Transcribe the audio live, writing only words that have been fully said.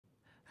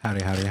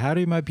Howdy, howdy,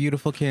 howdy, my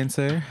beautiful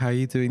Cancer. How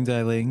you doing,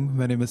 darling?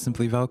 My name is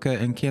SimplyVelca,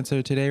 and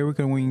Cancer, today we're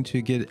going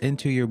to get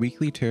into your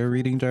weekly tarot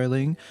reading,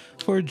 darling,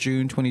 for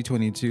June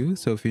 2022.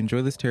 So if you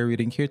enjoy this tarot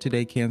reading here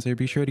today, Cancer,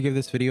 be sure to give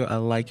this video a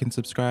like and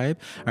subscribe.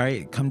 All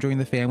right, come join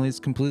the family. It's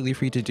completely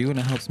free to do, and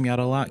it helps me out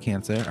a lot,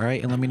 Cancer. All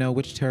right, and let me know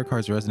which tarot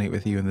cards resonate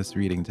with you in this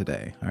reading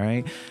today. All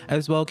right,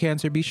 as well,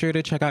 Cancer, be sure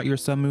to check out your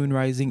Sun, Moon,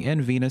 Rising,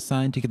 and Venus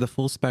sign to get the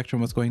full spectrum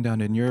of what's going down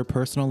in your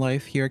personal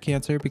life here,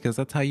 Cancer, because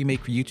that's how you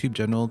make YouTube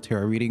general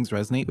tarot readings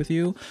resonate with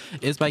you,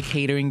 is by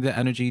catering the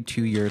energy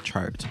to your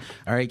chart.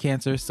 All right,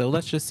 Cancer, so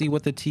let's just see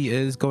what the tea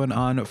is going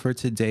on for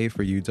today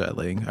for you,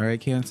 darling. All right,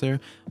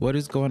 Cancer, what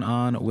is going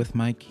on with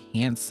my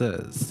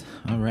Cancers?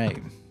 All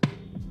right,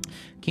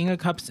 King of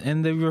Cups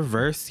in the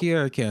reverse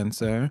here,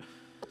 Cancer.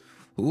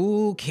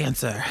 Ooh,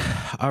 Cancer.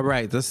 All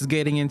right, this is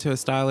getting into a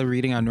style of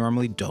reading I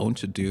normally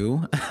don't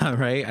do. All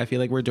right, I feel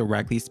like we're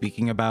directly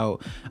speaking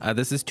about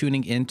this is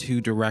tuning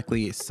into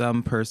directly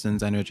some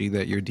person's energy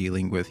that you're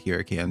dealing with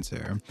here,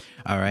 Cancer.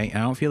 All right, I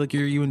don't feel like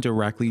you're even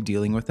directly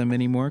dealing with them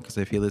anymore, because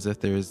I feel as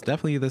if there's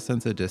definitely the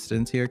sense of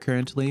distance here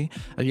currently.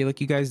 I feel like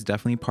you guys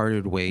definitely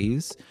parted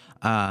ways,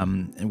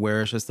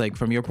 where it's just like,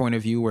 from your point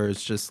of view, where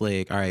it's just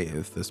like, all right,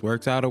 if this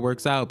works out, it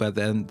works out, but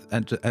then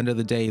at the end of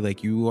the day,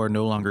 like, you are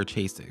no longer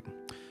chasing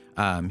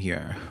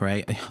here,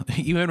 right?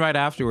 Even right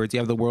afterwards, you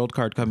have the World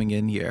card coming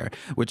in here,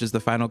 which is the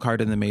final card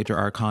in the major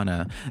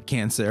arcana,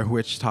 Cancer,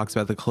 which talks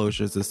about the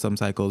closures of some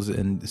cycles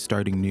and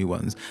starting new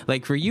ones.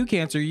 Like, for you,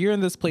 Cancer, you're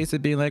in this place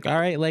of being like, all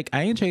right, like,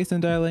 I ain't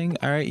chasing, darling.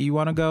 All right, you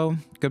want to go?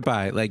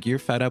 Goodbye. Like, you're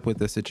fed up with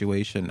the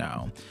situation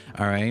now.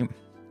 All right.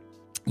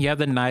 You have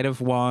the Knight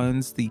of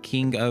Wands, the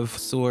King of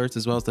Swords,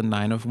 as well as the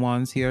Nine of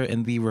Wands here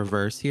in the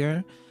reverse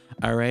here.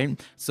 All right,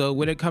 so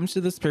when it comes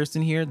to this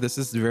person here, this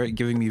is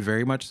giving me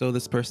very much so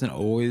this person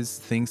always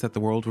thinks that the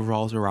world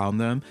revolves around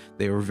them.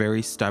 They are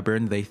very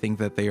stubborn. They think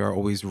that they are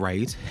always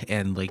right,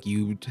 and like,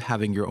 you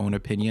having your own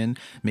opinion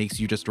makes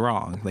you just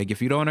wrong. Like,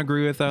 if you don't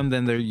agree with them,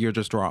 then you're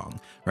just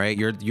wrong, right?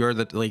 You're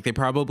the, like, they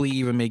probably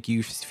even make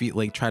you feel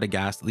like, try to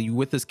gaslight you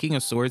with this King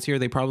of Swords here.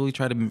 They probably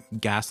try to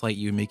gaslight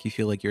you and make you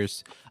feel like you're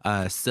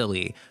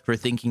silly for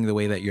thinking the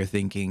way that you're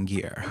thinking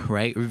here,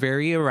 right?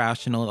 Very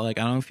irrational. Like,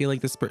 I don't feel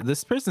like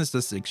this person is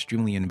just extremely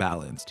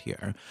imbalanced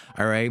here.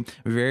 All right,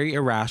 very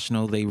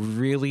irrational. They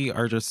really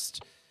are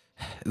just,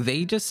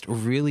 they just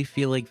really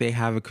feel like they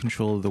have a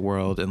control of the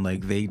world, and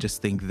like, they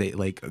just think they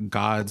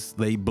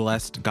they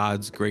blessed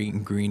God's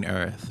great green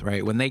earth,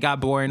 right? When they got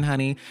born,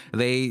 honey,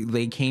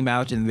 they came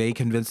out and they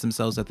convinced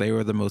themselves that they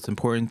were the most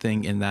important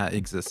thing in that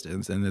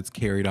existence, and it's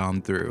carried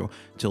on through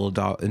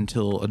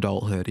until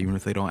adulthood, even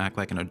if they don't act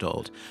like an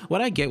adult.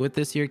 What I get with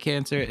this here,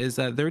 Cancer, is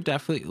that they're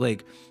definitely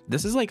like,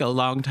 this is like a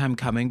long time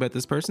coming, but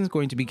this person's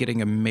going to be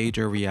getting a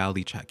major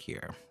reality check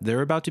here.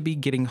 They're about to be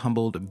getting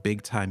humbled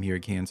big time here,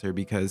 Cancer,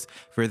 because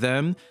for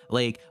them,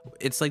 like,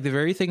 it's like the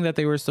very thing that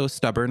they were so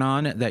stubborn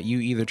on, that you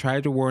either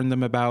tried to warn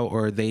them about,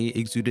 or they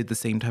exuded the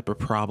same type of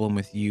problem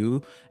with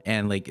you,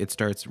 and like, it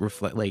started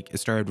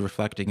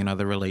reflecting in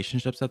other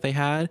relationships that they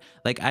had.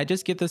 Like, I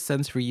just get the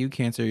sense for you,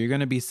 Cancer, you're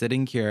gonna be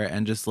sitting here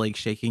and just like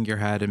shaking your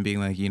head and being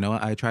like, you know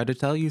what, I tried to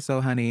tell you so,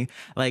 honey.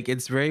 Like,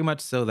 it's very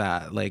much so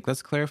that, like,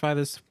 let's clarify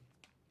this.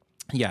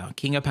 Yeah,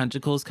 King of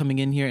Pentacles coming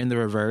in here in the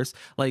reverse.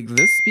 Like,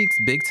 this speaks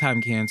big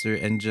time, Cancer,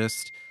 and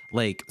just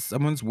like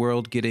someone's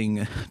world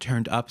getting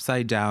turned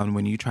upside down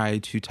when you try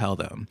to tell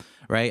them,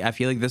 right? I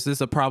feel like this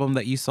is a problem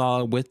that you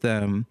saw with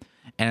them,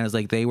 and it's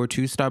like they were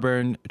too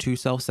stubborn, too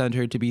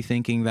self-centered to be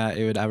thinking that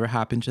it would ever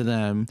happen to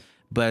them.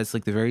 But it's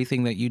like the very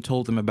thing that you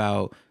told them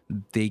about,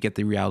 they get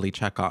the reality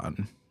check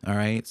on. All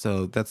right,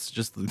 so that's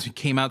just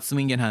came out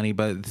swinging, honey.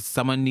 But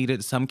some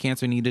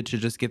Cancer needed to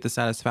just get the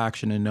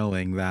satisfaction in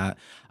knowing that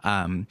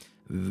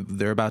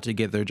they're about to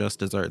get their just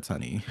desserts,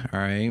 honey. All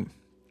right.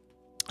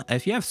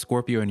 If you have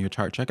Scorpio in your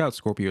chart, check out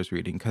Scorpio's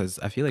reading, because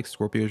I feel like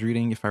Scorpio's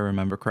reading, if I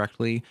remember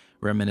correctly,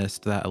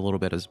 reminisced that a little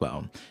bit as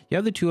well. You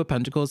have the Two of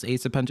Pentacles,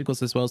 Ace of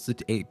Pentacles, as well as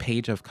the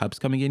Page of Cups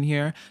coming in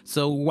here.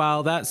 So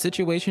while that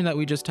situation that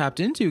we just tapped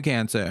into,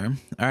 Cancer,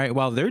 all right,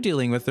 while they're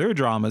dealing with their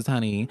dramas,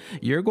 honey,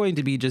 you're going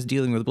to be just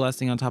dealing with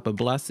blessing on top of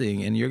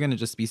blessing, and you're going to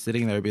just be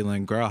sitting there being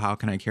like, girl, how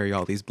can I carry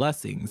all these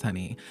blessings,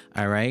 honey?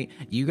 All right,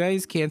 you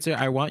guys, Cancer,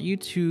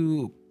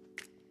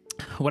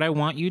 what I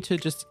want you to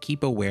just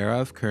keep aware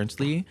of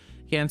currently,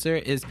 Cancer,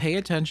 is pay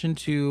attention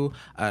to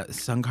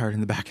Sun card in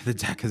the back of the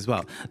deck as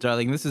well.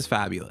 Darling, this is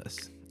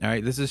fabulous. All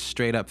right, this is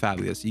straight up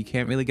fabulous. You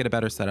can't really get a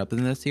better setup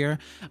than this here.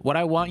 What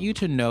I want you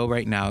to know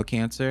right now,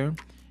 Cancer,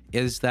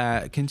 is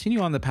that continue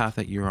on the path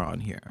that you're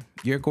on here.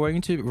 You're going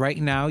to, right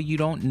now, you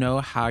don't know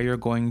how you're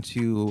going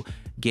to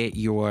get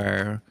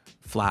your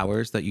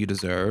flowers that you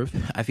deserve.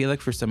 I feel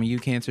like for some of you,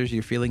 Cancers,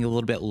 you're feeling a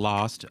little bit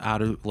lost,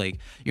 out of, like,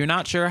 you're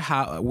not sure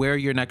where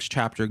your next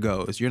chapter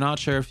goes. You're not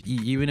sure if,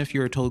 even if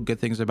you're told good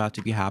things are about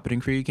to be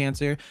happening for you,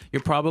 Cancer,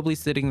 you're probably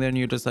sitting there and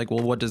you're just like,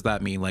 well, what does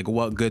that mean? Like,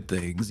 what good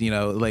things, you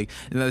know? Like,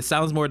 it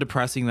sounds more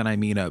depressing than I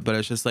mean it, but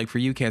it's just like, for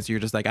you, Cancer, you're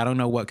just like, I don't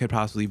know what could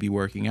possibly be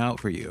working out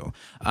for you.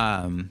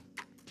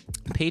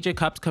 Page of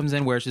Cups comes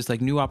in where it's just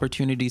like new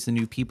opportunities and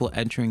new people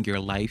entering your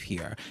life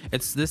here.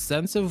 It's this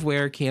sense of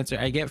where, Cancer,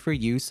 I get for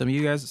you, some of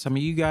you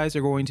guys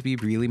are going to be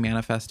really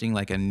manifesting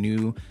like a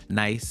new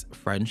nice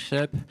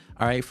friendship.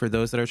 All right, for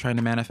those that are trying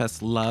to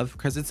manifest love,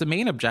 because it's a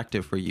main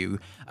objective for you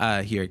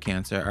here,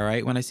 Cancer. All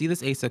right, when I see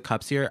this Ace of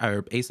Cups here,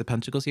 or Ace of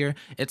Pentacles here,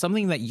 it's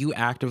something that you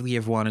actively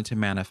have wanted to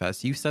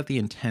manifest. You set the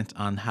intent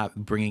on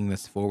bringing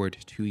this forward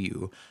to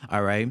you.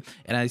 All right,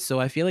 and so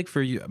I feel like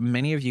for you,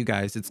 many of you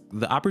guys, it's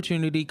the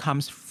opportunity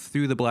comes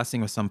through the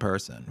blessing of some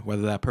person,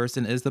 whether that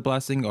person is the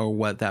blessing or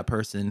what that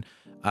person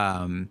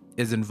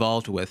is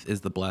involved with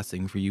is the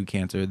blessing for you,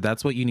 Cancer.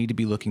 That's what you need to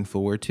be looking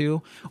forward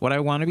to. What I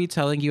want to be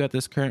telling you at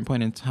this current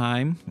point in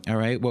time, all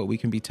right, what we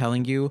can be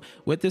telling you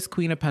with this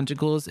Queen of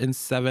Pentacles and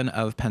Seven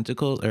of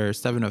Pentacles, or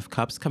Seven of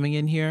Cups coming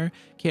in here,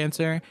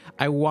 Cancer,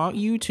 I want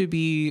you to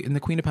be, and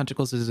the Queen of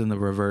Pentacles is in the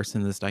reverse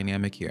in this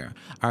dynamic here.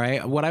 All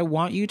right, what I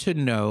want you to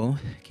know,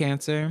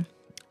 Cancer,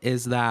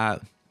 is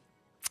that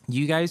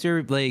you guys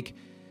are like,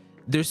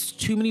 there's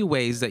too many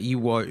ways that you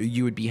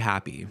would be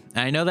happy.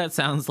 And I know that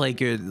sounds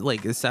like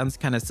it sounds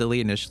kind of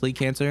silly initially,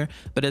 Cancer,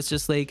 but it's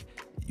just like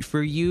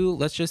for you,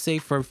 let's just say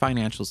for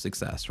financial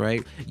success,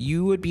 right?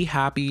 You would be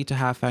happy to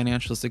have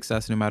financial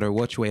success no matter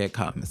which way it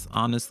comes.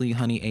 Honestly,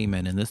 honey,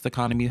 amen. In this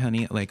economy,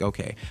 honey, like,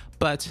 okay.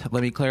 But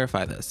let me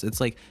clarify this. It's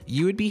like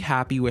you would be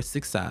happy with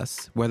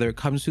success, whether it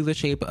comes through the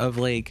shape of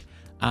like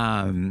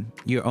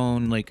your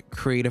own like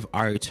creative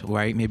art,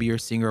 right? Maybe you're a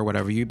singer or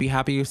whatever. You'd be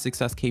happy if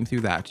success came through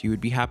that. You would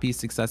be happy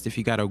success if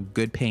you got a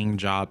good paying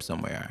job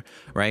somewhere,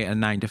 right? A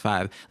 9 to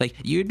 5. Like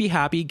you would be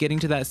happy getting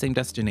to that same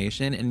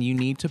destination, and you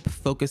need to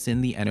focus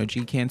in the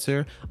energy,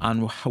 Cancer,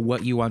 on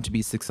what you want to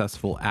be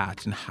successful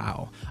at and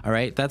how. All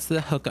right, that's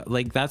the hook.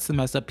 Like that's the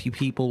mess up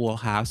people will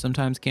have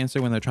sometimes, Cancer,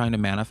 when they're trying to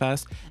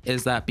manifest,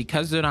 is that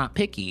because they're not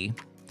picky,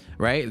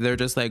 right? They're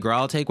just like, girl,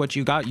 I'll take what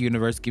you got,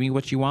 universe. Give me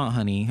what you want,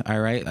 honey.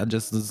 All right.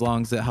 Just as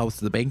long as it helps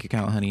the bank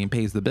account, honey, and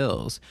pays the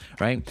bills,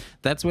 right?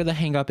 That's where the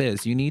hang up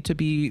is. You need to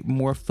be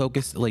more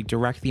focused, like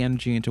direct the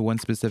energy into one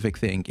specific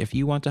thing. If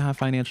you want to have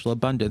financial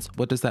abundance,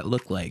 what does that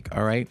look like?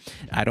 All right.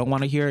 I don't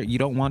want to hear, you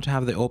don't want to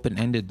have the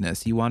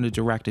open-endedness. You want to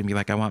direct and be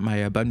like, I want my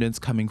abundance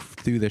coming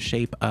through the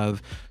shape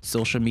of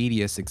social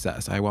media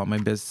success. I want my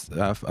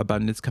business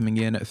abundance coming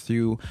in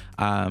through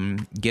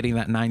getting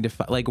that 9 to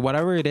 5, like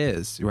whatever it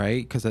is,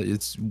 right? Because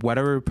it's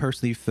whatever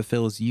personally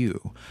fulfills you.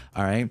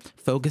 All right,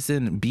 focus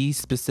in, be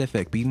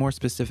specific, be more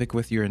specific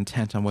with your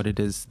intent on what it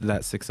is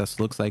that success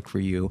looks like for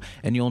you,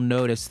 and you'll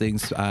notice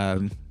things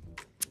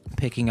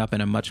picking up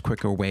in a much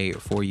quicker way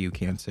for you,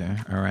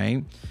 Cancer. All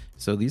right,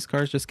 so these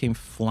cards just came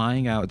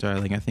flying out,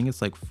 darling. I think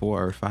it's like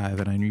 4 or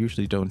 5, and I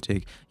usually don't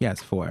take, yeah,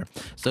 it's 4.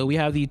 So we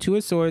have the Two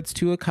of Swords,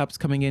 Two of Cups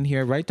coming in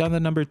here. Write down the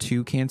number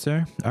 2,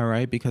 Cancer, all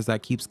right, because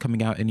that keeps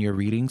coming out in your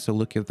reading. So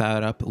look at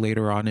that up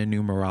later on in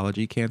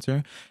numerology,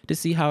 Cancer, to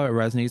see how it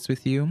resonates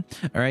with you.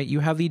 All right,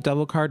 you have the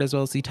Double card as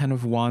well as the 10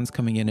 of Wands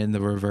coming in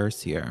the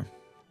reverse here.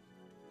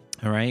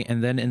 All right,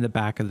 and then in the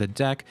back of the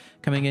deck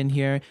coming in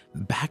here,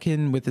 back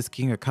in with this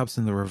King of Cups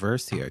in the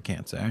reverse here,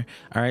 Cancer.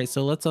 All right,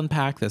 so let's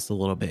unpack this a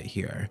little bit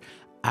here.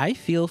 I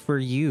feel for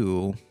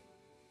you,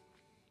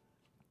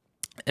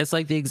 it's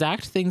like the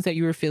exact things that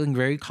you were feeling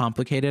very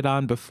complicated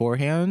on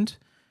beforehand,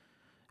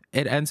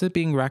 it ends up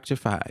being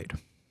rectified,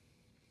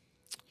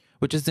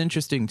 which is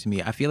interesting to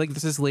me. I feel like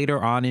this is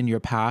later on in your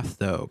path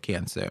though,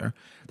 Cancer.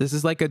 This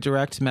is like a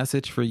direct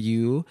message for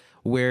you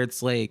where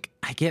it's like,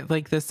 I get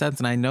like this sense,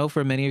 and I know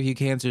for many of you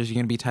Cancers, you're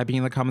gonna be typing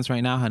in the comments right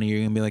now, honey,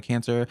 you're gonna be like,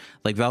 Cancer,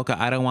 like Velca,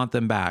 I don't want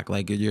them back.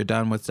 Like you're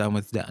done, what's done,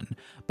 what's done.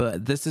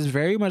 But this is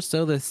very much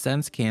so this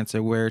sense,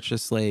 Cancer, where it's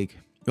just like,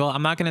 well,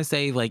 I'm not going to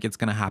say like it's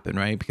going to happen,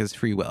 right? Because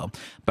free will.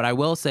 But I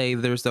will say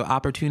there's the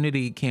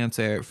opportunity,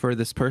 Cancer, for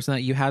this person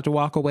that you had to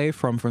walk away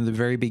from the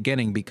very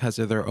beginning because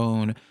of their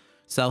own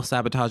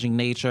self-sabotaging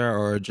nature,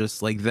 or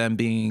just like them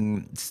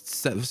being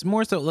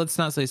more so, let's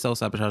not say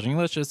self-sabotaging,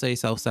 let's just say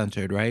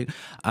self-centered, right?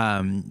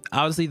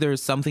 Obviously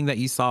there's something that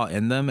you saw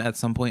in them at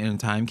some point in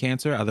time,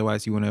 Cancer,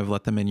 otherwise you wouldn't have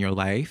let them in your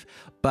life.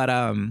 But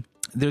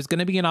there's going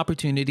to be an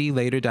opportunity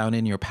later down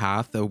in your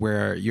path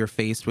where you're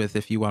faced with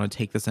if you want to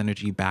take this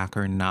energy back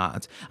or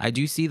not. I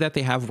do see that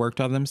they have worked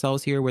on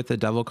themselves here with the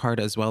Devil card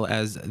as well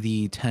as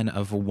the 10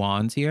 of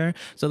Wands here.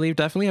 So they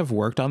definitely have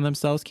worked on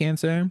themselves,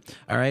 Cancer,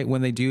 all right,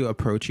 when they do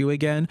approach you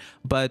again.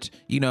 But,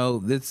 you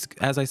know, it's,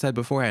 as I said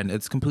beforehand,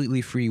 it's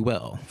completely free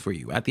will for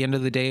you. At the end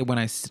of the day, when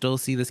I still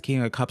see this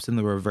King of Cups in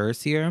the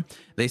reverse here,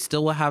 they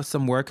still will have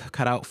some work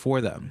cut out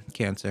for them,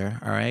 Cancer,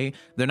 all right?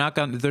 They're not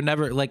gonna, they're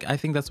never, like, I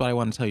think that's what I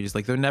want to tell you, just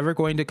like, they're never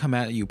going to come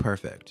at you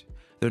perfect.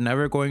 They're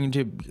never going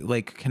to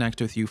like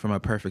connect with you from a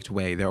perfect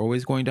way. They're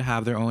always going to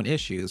have their own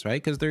issues,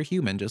 right? Because they're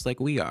human, just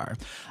like we are.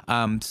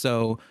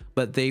 So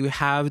but they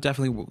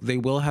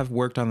will have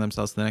worked on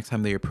themselves the next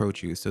time they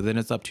approach you. So then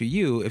it's up to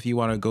you if you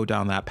want to go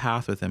down that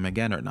path with them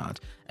again or not.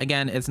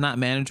 Again, it's not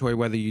mandatory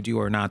whether you do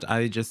or not.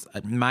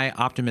 My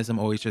optimism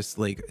always just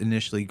like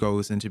initially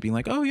goes into being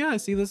like, oh yeah, I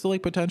see this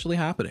like potentially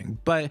happening.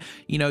 But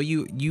you know,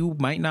 you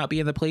might not be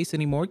in the place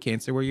anymore,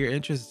 Cancer, where you're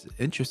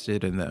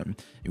interested in them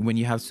when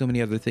you have so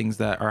many other things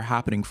that are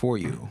happening for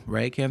you,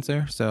 right,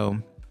 Cancer? So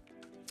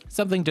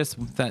something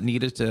just that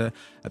needed to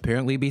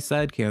apparently be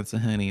said, Cancer,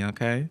 honey.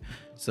 Okay,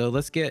 so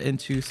let's get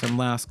into some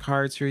last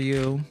cards for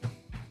you.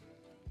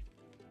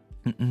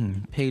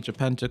 Page of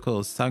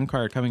Pentacles, Sun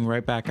card coming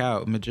right back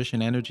out,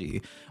 Magician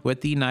energy with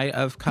the Knight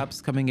of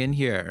Cups coming in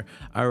here.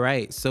 All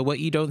right, so what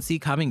you don't see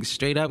coming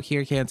straight up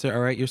here, Cancer.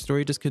 All right, your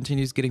story just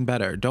continues getting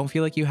better. Don't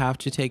feel like you have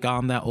to take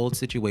on that old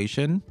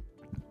situation,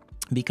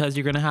 because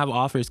you're going to have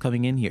offers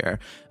coming in here,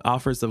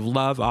 offers of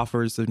love,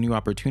 offers of new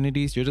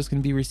opportunities. You're just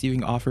going to be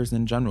receiving offers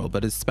in general,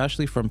 but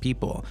especially from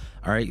people.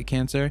 All right,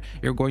 Cancer,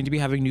 you're going to be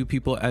having new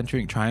people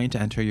trying to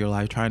enter your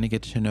life, trying to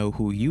get to know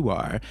who you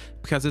are,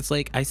 because it's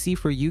like, I see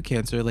for you,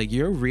 Cancer, like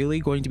you're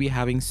really going to be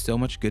having so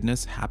much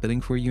goodness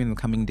happening for you in the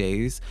coming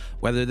days,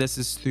 whether this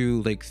is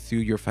through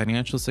your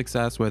financial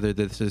success, whether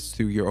this is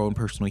through your own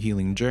personal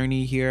healing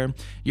journey here.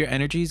 Your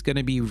energy is going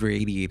to be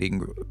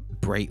radiating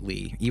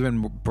brightly,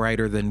 even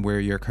brighter than where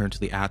you're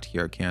currently at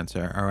here,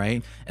 Cancer. All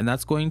right, and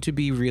that's going to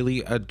be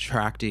really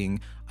attracting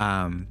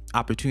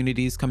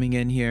opportunities coming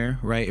in here,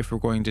 right? If we're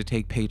going to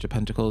take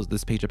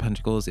this Page of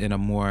Pentacles in a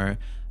more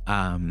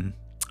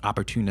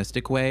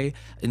opportunistic way.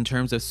 In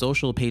terms of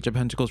social, Page of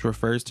Pentacles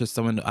refers to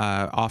someone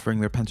offering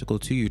their pentacle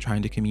to you,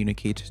 trying to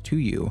communicate to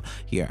you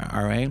here.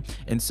 All right,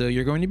 and so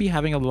you're going to be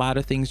having a lot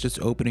of things just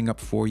opening up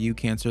for you,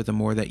 Cancer, the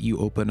more that you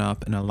open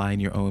up and align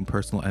your own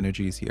personal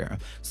energies here.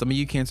 Some of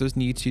you Cancers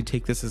need to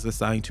take this as a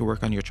sign to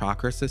work on your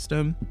chakra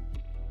system.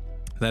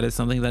 That is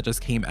something that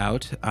just came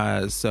out.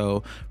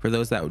 So for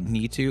those that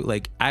need to,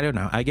 like, I don't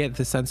know, I get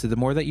the sense that the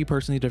more that you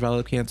personally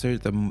develop, Cancer,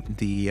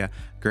 the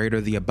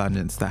greater the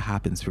abundance that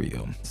happens for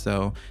you.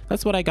 So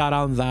that's what I got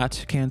on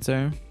that,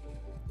 Cancer.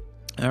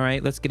 All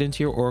right, let's get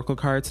into your oracle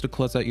cards to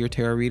close out your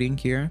tarot reading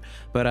here.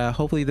 But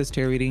hopefully this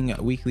tarot reading,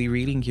 weekly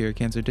reading here,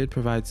 Cancer, did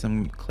provide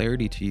some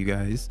clarity to you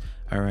guys.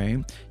 All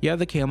right, you have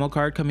the Camel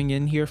card coming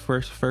in here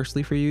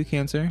firstly for you,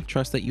 Cancer.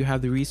 Trust that you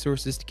have the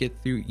resources to get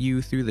through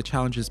the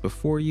challenges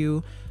before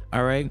you.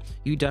 All right,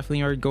 you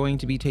definitely are going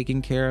to be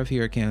taken care of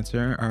here,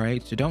 Cancer. All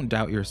right, so don't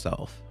doubt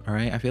yourself. All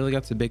right, I feel like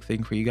that's a big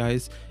thing for you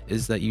guys,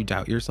 is that you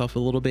doubt yourself a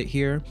little bit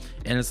here.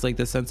 And it's like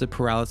the sense of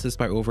paralysis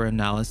by over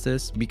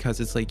analysis, because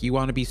it's like you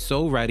want to be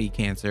so ready,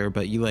 Cancer,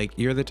 but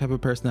you're the type of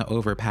person that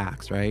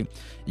overpacks, right?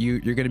 You're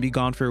going to be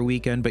gone for a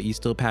weekend, but you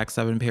still pack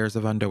 7 pairs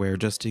of underwear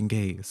just in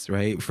case,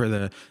 right? For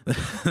the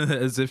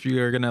as if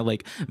you're gonna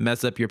like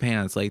mess up your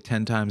pants like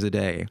 10 times a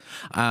day.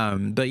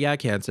 But yeah,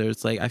 Cancer,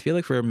 it's like I feel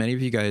like for many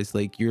of you guys,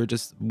 like you're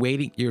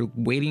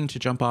waiting to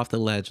jump off the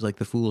ledge, like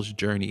the fool's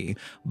journey,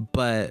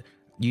 but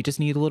you just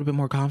need a little bit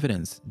more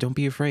confidence. Don't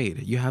be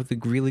afraid. You have the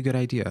really good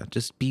idea.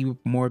 Just be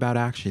more about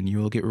action. You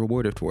will get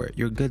rewarded for it.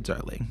 You're good,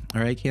 darling. All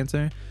right,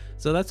 Cancer.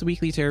 So that's the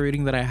weekly tarot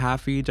reading that I have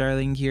for you,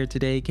 darling, here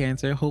today,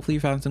 Cancer. Hopefully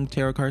you found some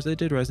tarot cards that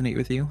did resonate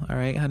with you. All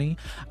right, honey.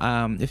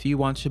 If you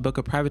want to book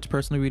a private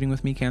personal reading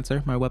with me,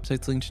 Cancer, my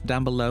website's linked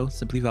down below,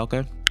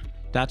 SimplyVelca.com.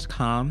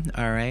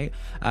 All right,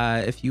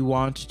 if you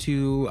want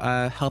to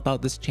help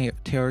out this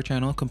tarot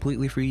channel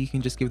completely free, you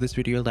can just give this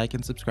video a like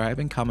and subscribe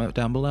and comment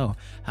down below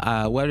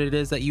what it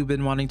is that you've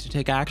been wanting to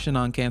take action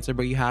on, Cancer,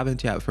 but you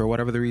haven't yet for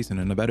whatever the reason.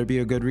 And it better be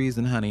a good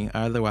reason, honey,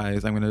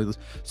 otherwise I'm gonna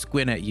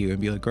squint at you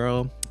and be like,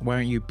 girl, why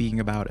aren't you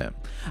being about it?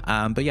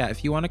 But yeah,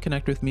 if you want to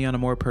connect with me on a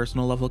more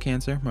personal level,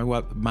 Cancer,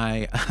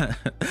 my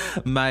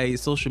my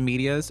social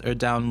medias are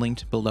down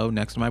linked below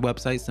next to my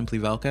website,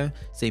 SimplyVelca,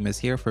 same as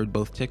here for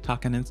both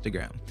TikTok and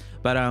Instagram.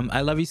 But I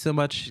love you so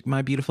much,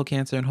 my beautiful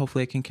Cancer, and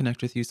hopefully I can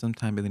connect with you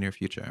sometime in the near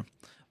future.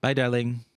 Bye, darling.